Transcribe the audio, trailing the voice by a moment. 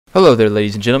Hello there,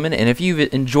 ladies and gentlemen, and if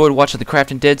you've enjoyed watching the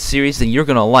Crafting Dead series, then you're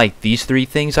going to like these 3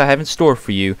 things I have in store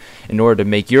for you in order to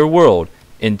make your world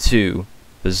into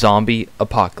the zombie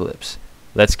apocalypse.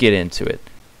 Let's get into it.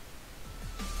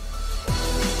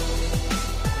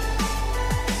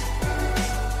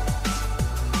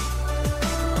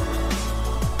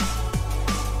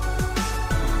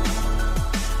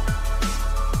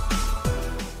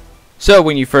 So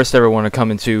when you first ever want to come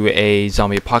into a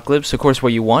zombie apocalypse, of course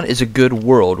what you want is a good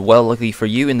world. Well, luckily for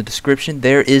you, in the description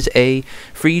there is a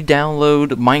free download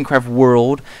Minecraft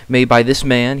world made by this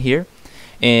man here,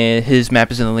 and his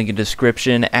map is in the link in the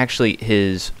description. Actually,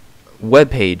 his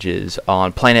webpage is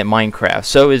on Planet Minecraft,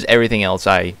 so is everything else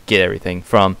I get everything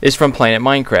from is from Planet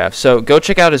Minecraft. So go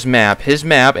check out his map. His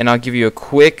map, and I'll give you a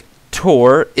quick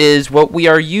tour, is what we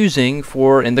are using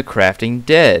for in the Crafting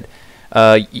Dead.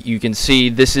 You can see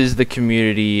this is the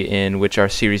community in which our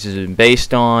series has been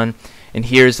based on, and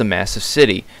here's the massive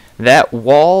city. That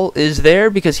wall is there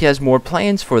because he has more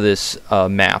plans for this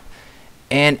map,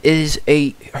 and it is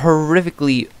a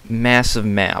horrifically massive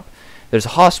map. There's a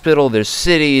hospital, there's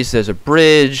cities, there's a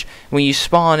bridge. When you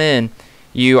spawn in,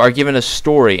 you are given a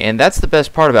story, and that's the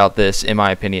best part about this, in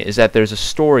my opinion, is that there's a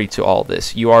story to all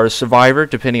this. You are a survivor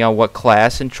depending on what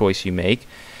class and choice you make,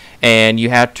 and you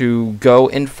have to go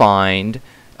and find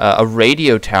a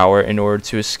radio tower in order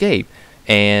to escape.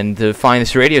 And to find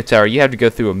this radio tower, you have to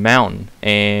go through a mountain,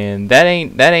 and that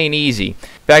ain't easy.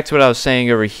 Back to what I was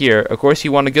saying over here. Of course,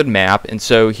 you want a good map, and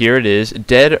so here it is,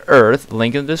 Dead Earth.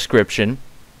 Link in the description.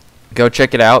 Go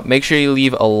check it out. Make sure you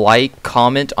leave a like,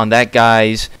 comment on that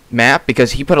guy's map,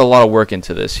 because he put a lot of work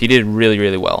into this. He did really,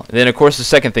 really well. And then, of course, the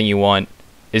second thing you want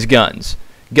is guns.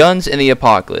 Guns in the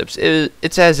apocalypse.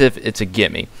 It's as if it's a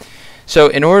gimme. So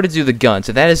in order to do the guns,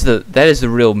 and that is the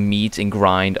real meat and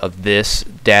grind of this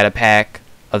data pack,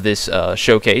 of this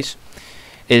showcase,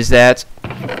 is that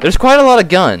there's quite a lot of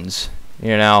guns.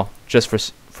 You know, just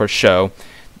for show.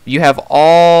 You have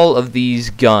all of these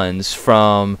guns,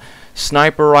 from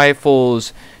sniper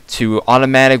rifles to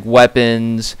automatic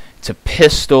weapons to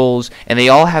pistols, and they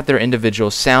all have their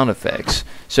individual sound effects.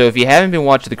 So if you haven't been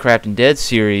watching the Crafting Dead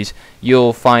series,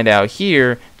 you'll find out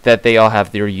here that they all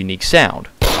have their unique sound.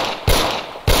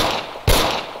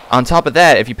 On top of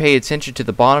that, if you pay attention to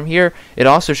the bottom here, it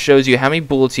also shows you how many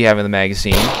bullets you have in the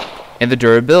magazine and the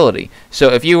durability.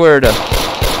 So if you were to,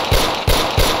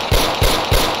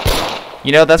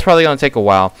 you know, that's probably going to take a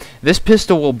while. This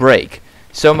pistol will break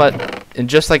so much, and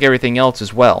just like everything else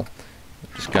as well.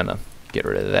 I'm just going to get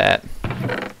rid of that.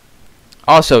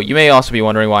 Also, you may also be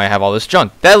wondering why I have all this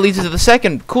junk. That leads to the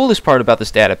second coolest part about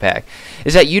this data pack,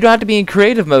 is that you don't have to be in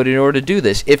creative mode in order to do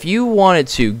this. If you wanted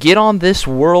to get on this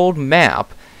world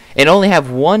map and only have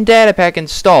one data pack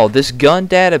installed, this gun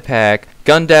data pack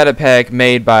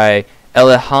made by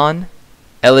Elidhan.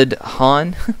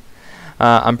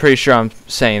 I'm pretty sure I'm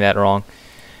saying that wrong,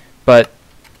 but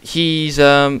he's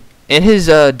in his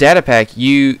data pack,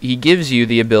 he gives you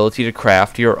the ability to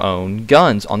craft your own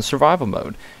guns on survival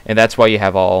mode, and that's why you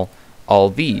have all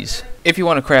these. If you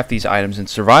want to craft these items in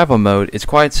survival mode, it's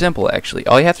quite simple actually.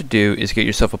 All you have to do is get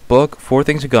yourself a book, 4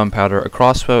 things of gunpowder, a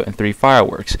crossbow, and 3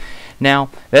 fireworks. Now,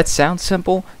 that sounds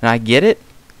simple, and I get it.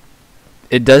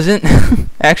 It doesn't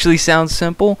actually sound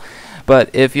simple,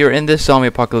 but if you're in this zombie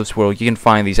apocalypse world, you can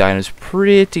find these items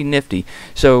pretty nifty.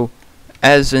 So,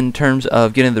 as in terms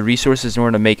of getting the resources in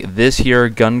order to make this here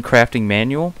gun crafting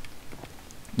manual,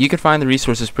 you can find the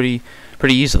resources pretty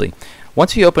easily.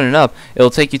 Once you open it up,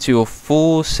 it'll take you to a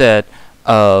full set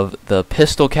of the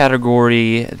pistol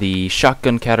category, the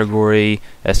shotgun category,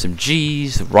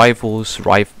 SMGs, rifles,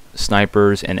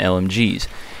 snipers, and LMGs.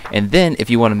 And then if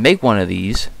you want to make one of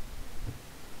these,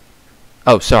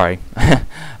 oh sorry,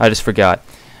 I just forgot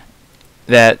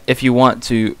that if you want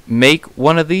to make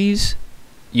one of these,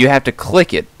 you have to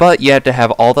click it, but you have to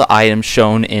have all the items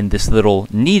shown in this little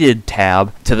needed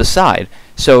tab to the side.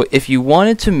 So if you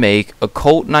wanted to make a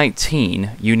Colt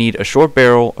 19, you need a short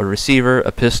barrel, a receiver,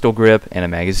 a pistol grip, and a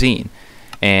magazine.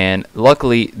 And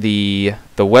luckily the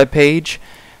web page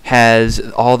has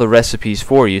all the recipes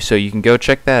for you, so you can go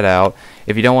check that out.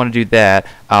 If you don't want to do that,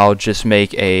 I'll just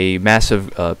make a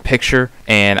massive picture,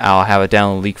 and I'll have a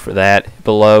download link for that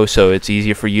below, so it's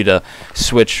easier for you to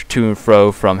switch to and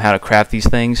fro from how to craft these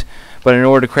things. But in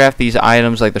order to craft these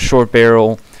items, like the short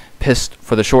barrel,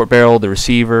 for the short barrel, the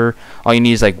receiver, all you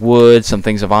need is like wood, some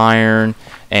things of iron,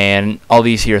 and all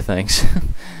these here things.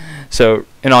 So,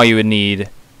 and all you would need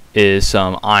is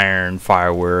some iron,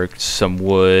 fireworks, some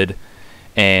wood,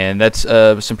 and that's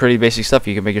some pretty basic stuff.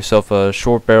 You can make yourself a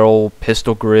short barrel,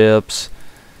 pistol grips,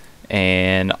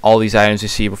 and all these items you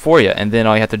see before you. And then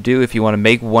all you have to do, if you want to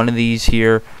make one of these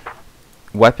here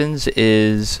weapons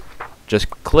is just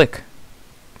click.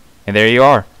 And there you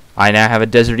are. I now have a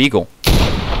Desert Eagle,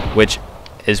 which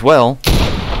as well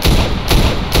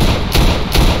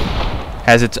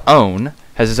has its own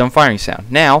firing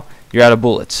sound. Now you're out of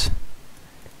bullets.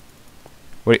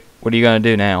 What are you gonna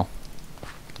do now?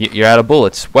 You're out of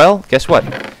bullets. Well, guess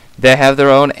what? They have their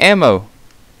own ammo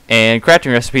and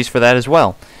crafting recipes for that as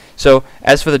well. So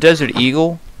as for the Desert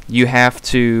Eagle, you have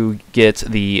to get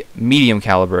the medium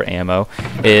caliber ammo.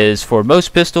 Is for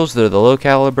most pistols, they're the low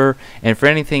caliber, and for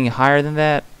anything higher than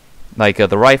that, like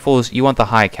the rifles, you want the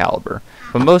high caliber.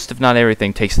 But most, if not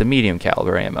everything, takes the medium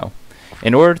caliber ammo.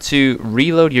 In order to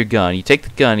reload your gun, you take the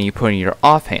gun and you put it in your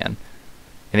offhand,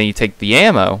 and then you take the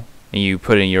ammo and you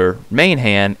put it in your main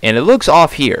hand, and it looks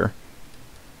off here.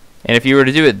 And if you were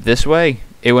to do it this way,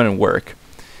 it wouldn't work.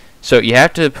 So you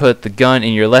have to put the gun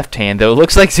in your left hand, though it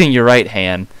looks like it's in your right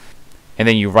hand, and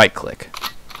then you right click.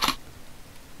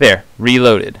 There,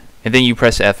 reloaded. And then you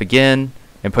press F again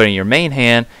and put it in your main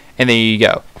hand, and there you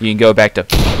go. You can go back to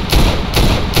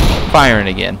firing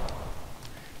again.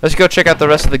 Let's go check out the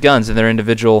rest of the guns and their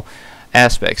individual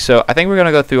aspects. So I think we're going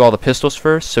to go through all the pistols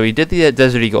first. So we did the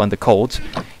Desert Eagle and the Colts.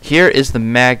 Here is the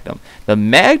Magnum. The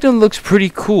Magnum looks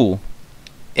pretty cool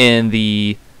in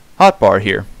the hotbar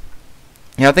here.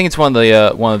 Yeah, I think it's one of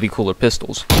the cooler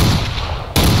pistols.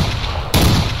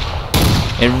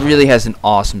 It really has an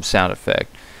awesome sound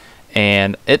effect.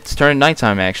 And it's turning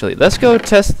nighttime, actually. Let's go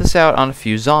test this out on a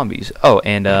few zombies. Oh,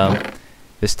 and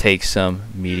this takes some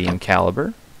medium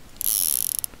caliber.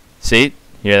 See?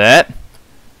 Hear that?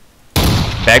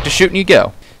 Back to shooting you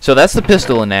go. So that's the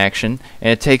pistol in action,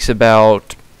 and it takes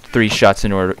about 3 shots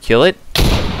in order to kill it.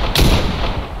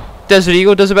 Desert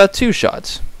Eagle does about 2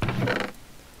 shots.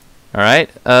 Alright,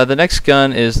 the next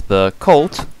gun is the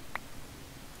Colt.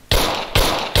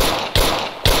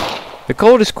 The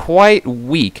Colt is quite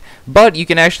weak, but you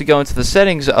can actually go into the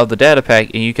settings of the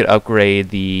Datapack and you can upgrade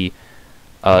the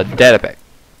Datapack.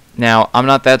 Now, I'm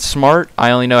not that smart.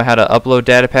 I only know how to upload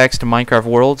Datapacks to Minecraft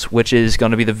Worlds, which is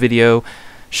going to be the video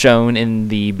shown in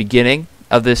the beginning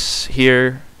of this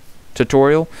here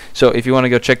tutorial. So if you want to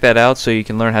go check that out so you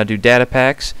can learn how to do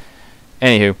Datapacks.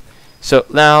 Anywho, so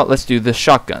now let's do the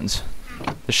shotguns.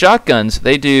 The shotguns,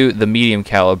 they do the medium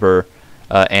caliber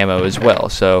ammo as well.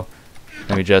 So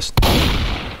let me just...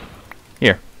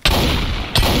 Here.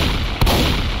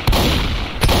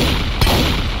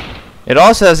 It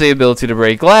also has the ability to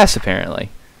break glass, apparently.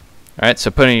 Alright, so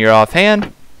put in your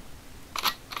offhand.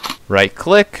 Right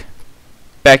click.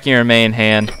 Back in your main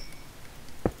hand.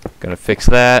 Gonna fix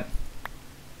that.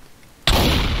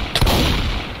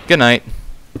 Good night.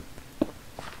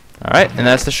 Alright, and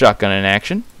that's the shotgun in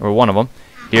action, or one of them.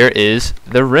 Here is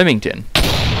the Remington,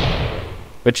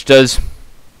 which does...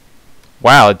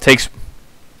 Wow, it takes...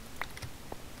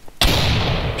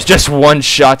 It's just 1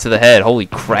 shot to the head. Holy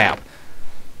crap.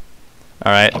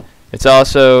 Alright, it's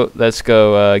also... Let's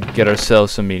go get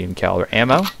ourselves some medium caliber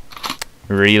ammo.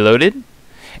 Reloaded.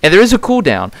 And there is a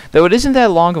cooldown. Though it isn't that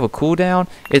long of a cooldown,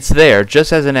 it's there,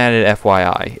 just as an added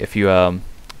FYI. If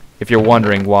you're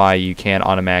wondering why you can't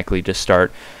automatically just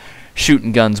start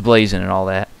shooting guns blazing and all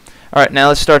that. Alright, now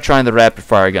let's start trying the rapid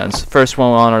fire guns. The first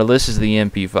one on our list is the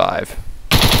MP5.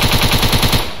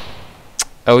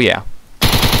 Oh yeah.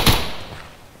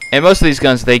 And most of these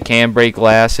guns, they can break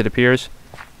glass, it appears.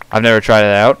 I've never tried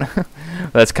it out.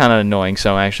 That's kind of annoying,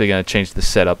 so I'm actually going to change the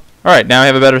setup. Alright, now I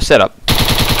have a better setup.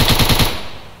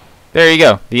 There you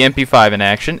go, the MP5 in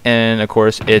action, and of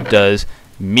course it does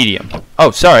medium.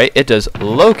 Oh, sorry, it does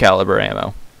low caliber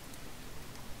ammo.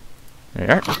 There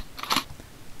you are.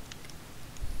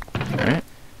 Alright.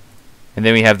 And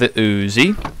then we have the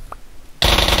Uzi.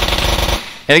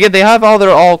 And again, they have all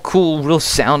their cool, real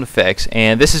sound effects,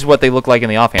 and this is what they look like in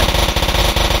the offhand.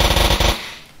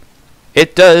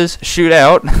 It does shoot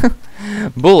out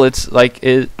bullets like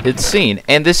it's seen,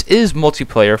 and this is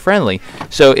multiplayer friendly.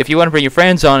 So if you want to bring your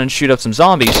friends on and shoot up some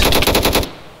zombies,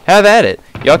 have at it.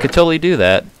 Y'all could totally do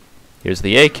that. Here's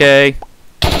the AK.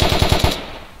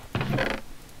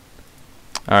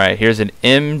 Alright, here's an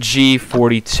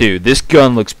MG42. This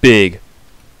gun looks big.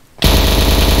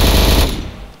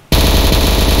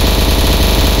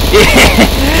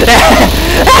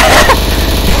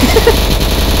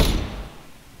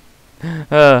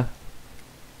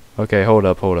 Okay, hold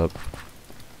up.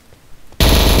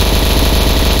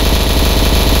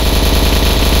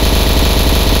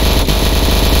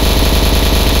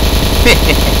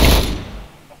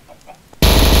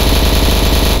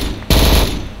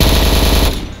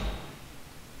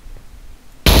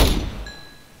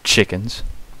 Chickens.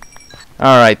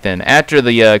 Alright then, after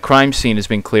the crime scene has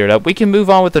been cleared up, we can move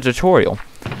on with the tutorial.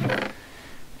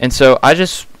 And so I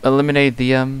just eliminated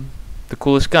the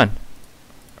coolest gun.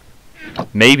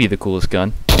 Maybe the coolest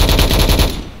gun.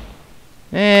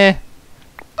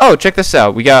 Oh, check this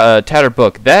out. We got a tattered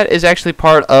book. That is actually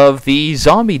part of the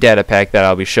zombie data pack that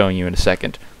I'll be showing you in a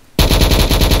second.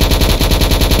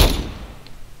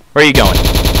 Where are you going?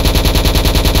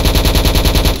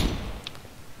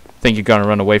 Think you're gonna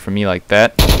run away from me like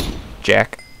that,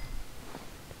 Jack?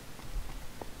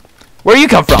 Where you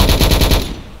come from?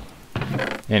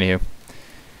 Anywho.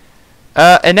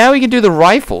 And now we can do the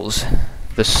rifles.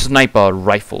 The sniper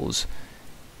rifles.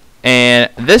 And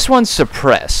this one's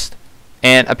suppressed.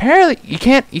 And apparently you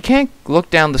can't look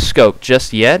down the scope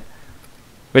just yet,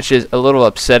 which is a little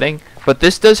upsetting, but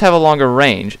this does have a longer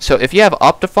range. So if you have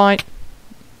Optifine,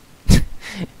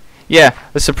 yeah,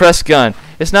 the suppressed gun.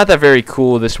 It's not that very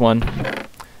cool, this one,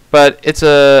 but it's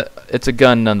a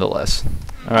gun nonetheless.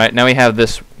 All right, now we have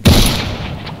this.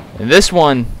 And this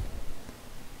one,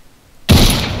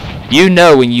 you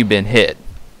know when you've been hit.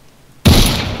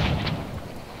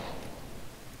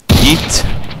 Yeet.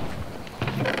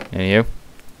 Anywho.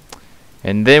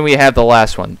 And then we have the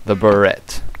last one, the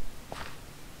Barrette.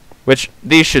 Which,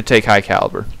 these should take high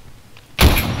caliber.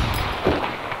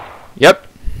 Yep.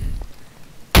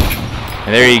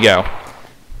 And there you go.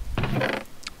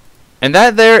 And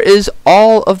that there is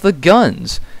all of the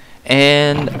guns.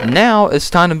 And now it's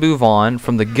time to move on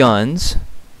from the guns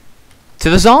to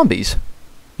the zombies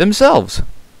themselves.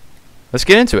 Let's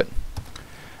get into it.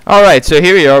 Alright, so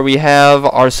here we are. We have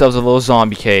ourselves a little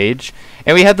zombie cage.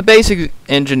 And we have the basic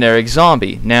and generic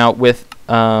zombie. Now, with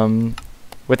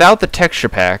without the texture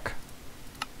pack,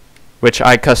 which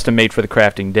I custom made for the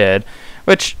Crafting Dead,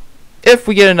 which, if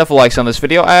we get enough likes on this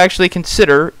video, I actually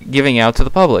consider giving out to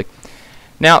the public.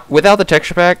 Now, without the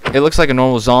texture pack, it looks like a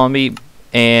normal zombie,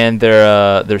 and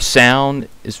their sound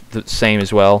is the same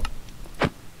as well.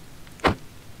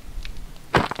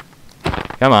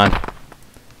 Come on.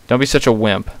 Don't be such a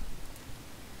wimp.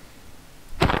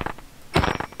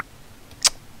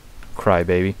 Cry,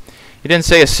 baby. You didn't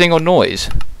say a single noise.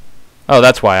 Oh,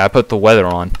 that's why I put the weather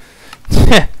on.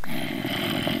 Yeah,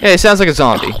 it sounds like a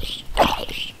zombie.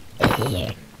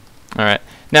 Alright.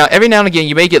 Now, every now and again,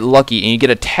 you may get lucky and you get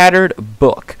a tattered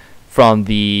book from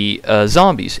the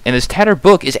zombies. And this tattered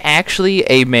book is actually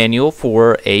a manual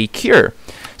for a cure.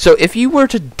 So, if you were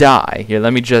to die... Here,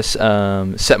 let me just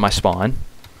set my spawn.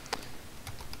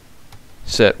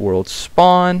 Set world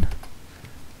spawn.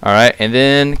 Alright, and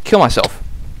then kill myself.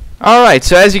 Alright,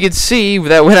 so as you can see,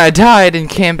 that when I died and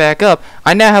came back up,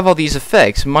 I now have all these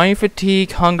effects. Mind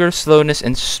fatigue, hunger, slowness,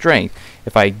 and strength.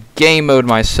 If I game mode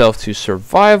myself to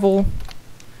survival...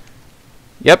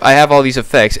 Yep, I have all these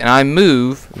effects, and I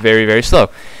move very, very slow.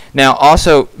 Now,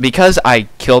 also, because I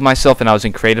killed myself and I was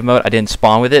in creative mode, I didn't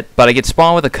spawn with it, but I get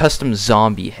spawned with a custom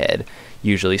zombie head,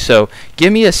 usually. So,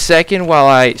 give me a second while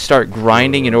I start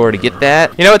grinding in order to get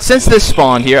that. You know what, since this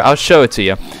spawned here, I'll show it to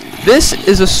you. This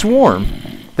is a swarm.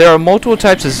 There are multiple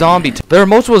types of zombie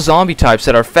types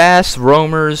that are fast,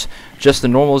 roamers, just the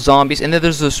normal zombies, and then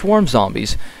there's the swarm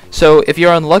zombies. So if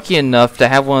you're unlucky enough to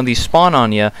have one of these spawn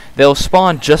on you, they'll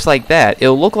spawn just like that.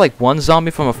 It'll look like one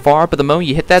zombie from afar, but the moment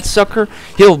you hit that sucker,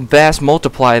 he'll vast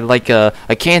multiply like a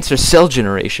cancer cell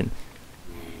generation.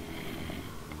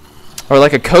 Or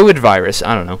like a COVID virus,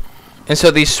 I don't know. And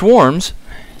so these swarms,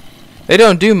 they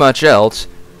don't do much else,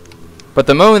 but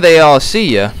the moment they all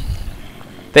see you,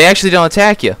 they actually don't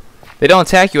attack you. They don't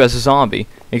attack you as a zombie.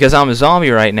 Because I'm a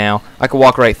zombie right now, I can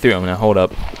walk right through them. Now, hold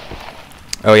up.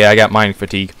 Oh, yeah, I got mind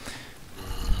fatigue.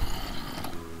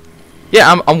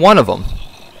 Yeah, I'm one of them.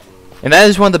 And that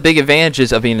is one of the big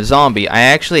advantages of being a zombie. I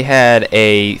actually had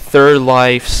a Third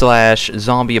Life /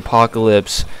 zombie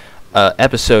apocalypse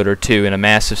episode or two in a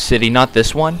massive city. Not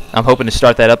this one. I'm hoping to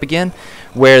start that up again.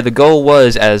 Where the goal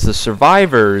was, as the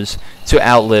survivors, to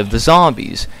outlive the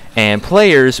zombies. And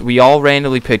players, we all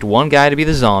randomly picked one guy to be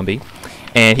the zombie.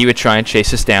 And he would try and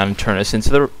chase us down and turn us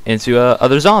into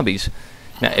other zombies.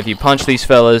 Now, if you punch these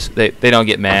fellas, they don't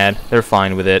get mad. They're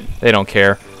fine with it. They don't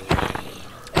care.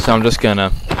 So I'm just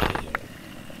gonna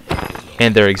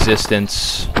end their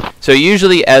existence. So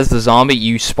usually, as the zombie,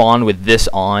 you spawn with this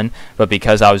on, but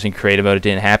because I was in creative mode, it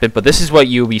didn't happen. But this is what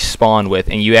you'll be spawned with,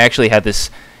 and you actually have this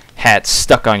hat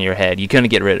stuck on your head. You couldn't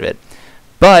get rid of it.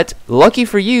 But, lucky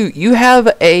for you, you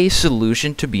have a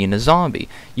solution to being a zombie.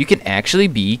 You can actually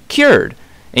be cured.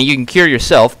 And you can cure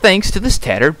yourself thanks to this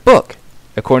tattered book.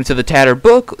 According to the tattered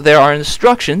book, there are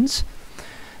instructions.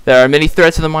 There are many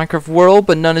threats in the Minecraft world,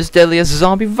 but none as deadly as a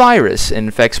zombie virus. It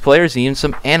infects players and even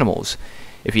some animals.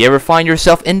 If you ever find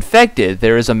yourself infected,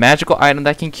 there is a magical item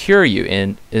that can cure you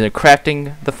in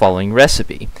crafting the following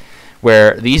recipe.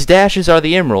 Where these dashes are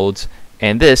the emeralds,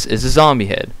 and this is a zombie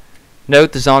head.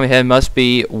 Note the zombie head must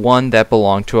be one that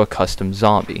belonged to a custom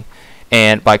zombie,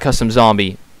 and by custom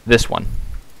zombie, this one.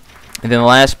 And then the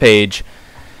last page,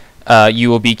 you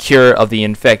will be cure of the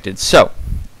infected. So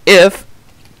if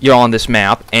you're on this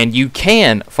map and you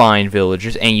can find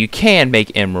villagers and you can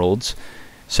make emeralds,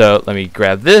 so let me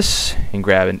grab this and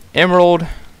grab an emerald.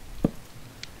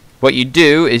 What you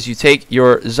do is you take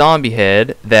your zombie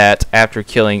head that after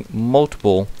killing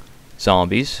multiple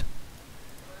zombies,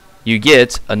 you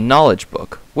get a knowledge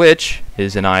book, which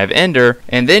is an Eye of Ender,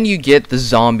 and then you get the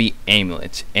zombie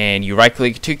amulet, and you right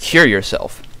click to cure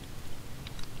yourself.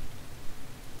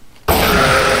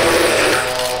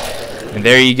 And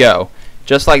there you go.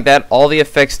 Just like that, all the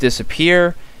effects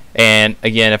disappear, and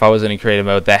again, if I was in creative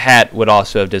mode, the hat would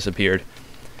also have disappeared.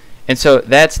 And so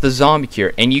that's the zombie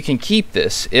cure, and you can keep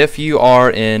this if you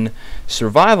are in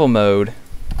survival mode.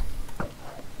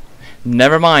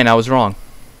 Never mind, I was wrong.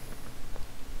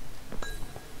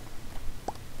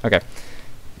 Okay.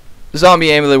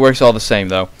 Zombie amulet works all the same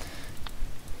though.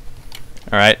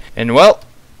 Alright, and well,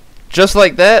 just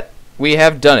like that, we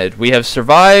have done it. We have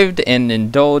survived and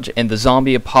indulged in the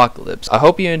zombie apocalypse. I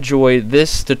hope you enjoyed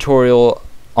this tutorial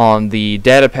on the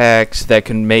data packs that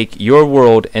can make your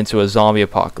world into a zombie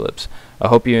apocalypse. I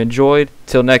hope you enjoyed.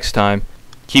 Till next time,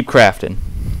 keep crafting.